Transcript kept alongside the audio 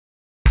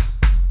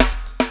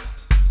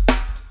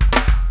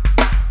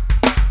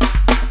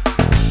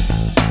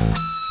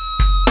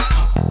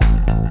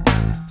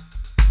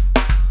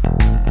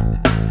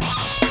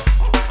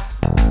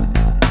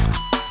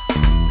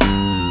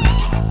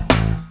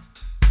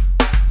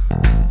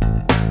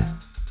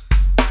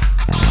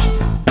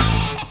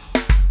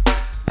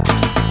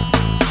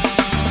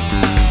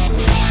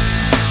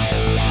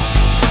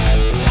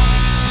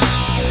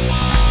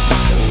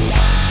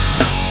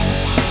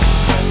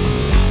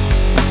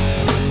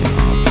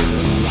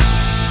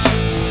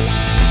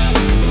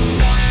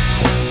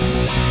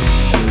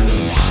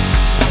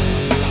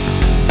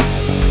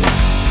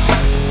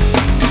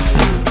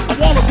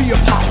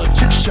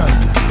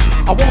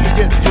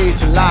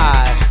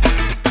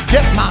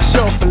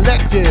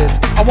elected,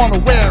 I wanna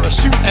wear a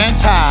suit and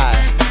tie.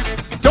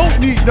 Don't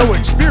need no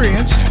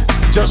experience,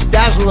 just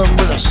dazzle them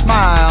with a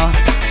smile.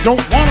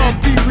 Don't wanna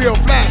be real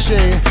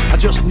flashy, I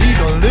just need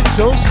a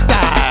little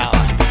style.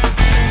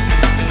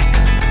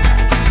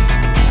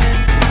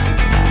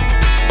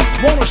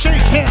 Wanna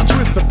shake hands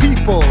with the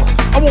people,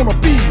 I wanna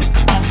be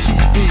on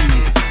TV.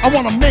 I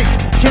wanna make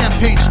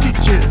campaign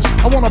speeches,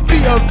 I wanna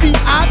be a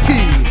VIP.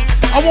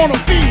 I wanna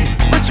be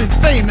rich and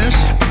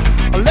famous,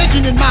 a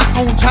legend in my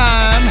own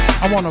time.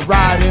 I wanna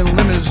ride in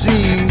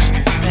limousines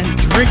and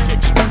drink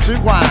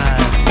expensive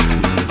wine.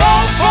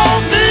 Vote for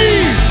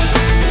me!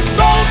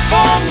 Vote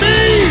for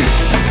me!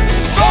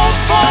 Vote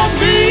for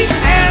me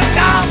and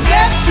I'll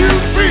set you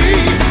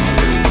free!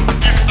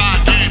 If I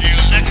get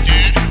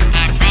elected,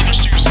 I promise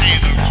to stay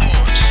the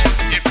course.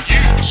 If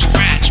you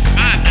scratch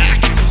my back,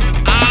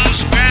 I'll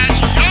scratch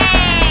yours!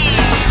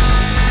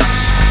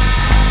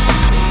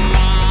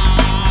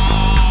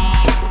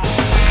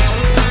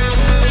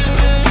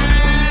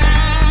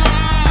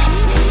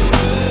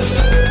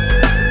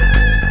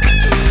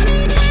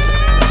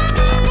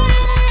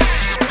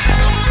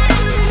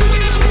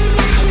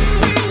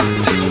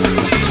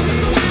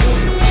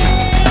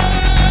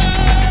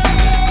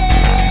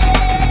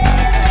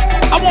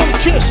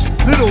 Kiss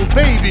little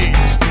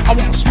babies, I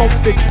wanna smoke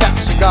big fat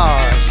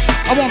cigars.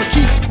 I wanna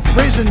keep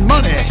raising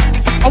money,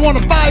 I wanna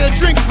buy a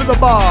drink for the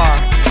bar.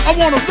 I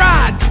wanna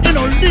ride in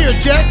a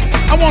Learjet,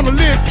 I wanna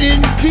live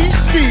in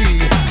DC.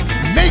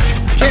 Make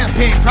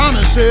campaign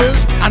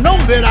promises I know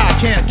that I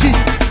can't keep.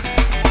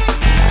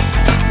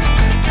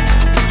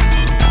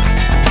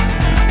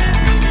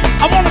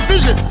 I wanna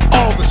visit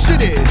all the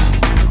cities,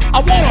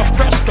 I wanna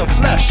press the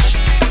flesh.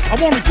 I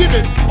wanna give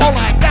it all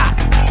I got,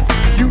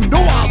 you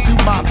know I'll do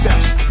my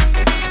best.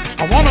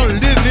 I wanna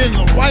live in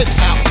the White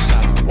House,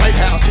 White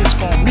House is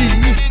for me.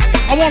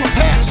 I wanna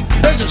pass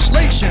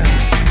legislation,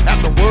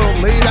 have the world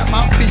laid at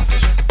my feet.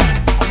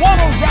 I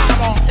wanna ride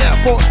on Air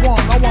Force One,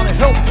 I wanna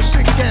help the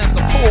sick and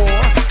the poor.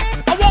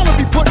 I wanna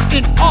be put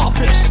in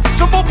office,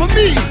 so vote for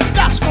me,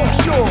 that's for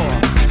sure.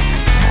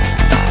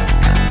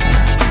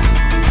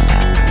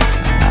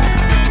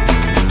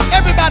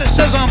 Everybody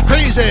says I'm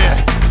crazy,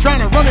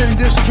 trying to run in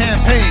this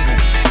campaign.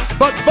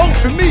 But vote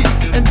for me,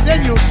 and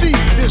then you'll see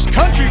this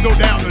country go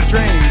down the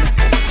drain.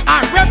 I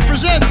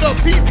represent the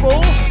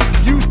people,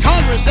 use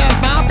Congress as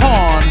my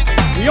pawn.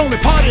 The only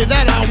party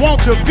that I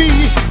want to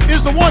be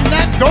is the one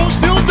that goes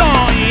till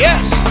dawn.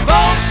 Yes,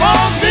 vote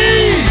for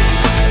me!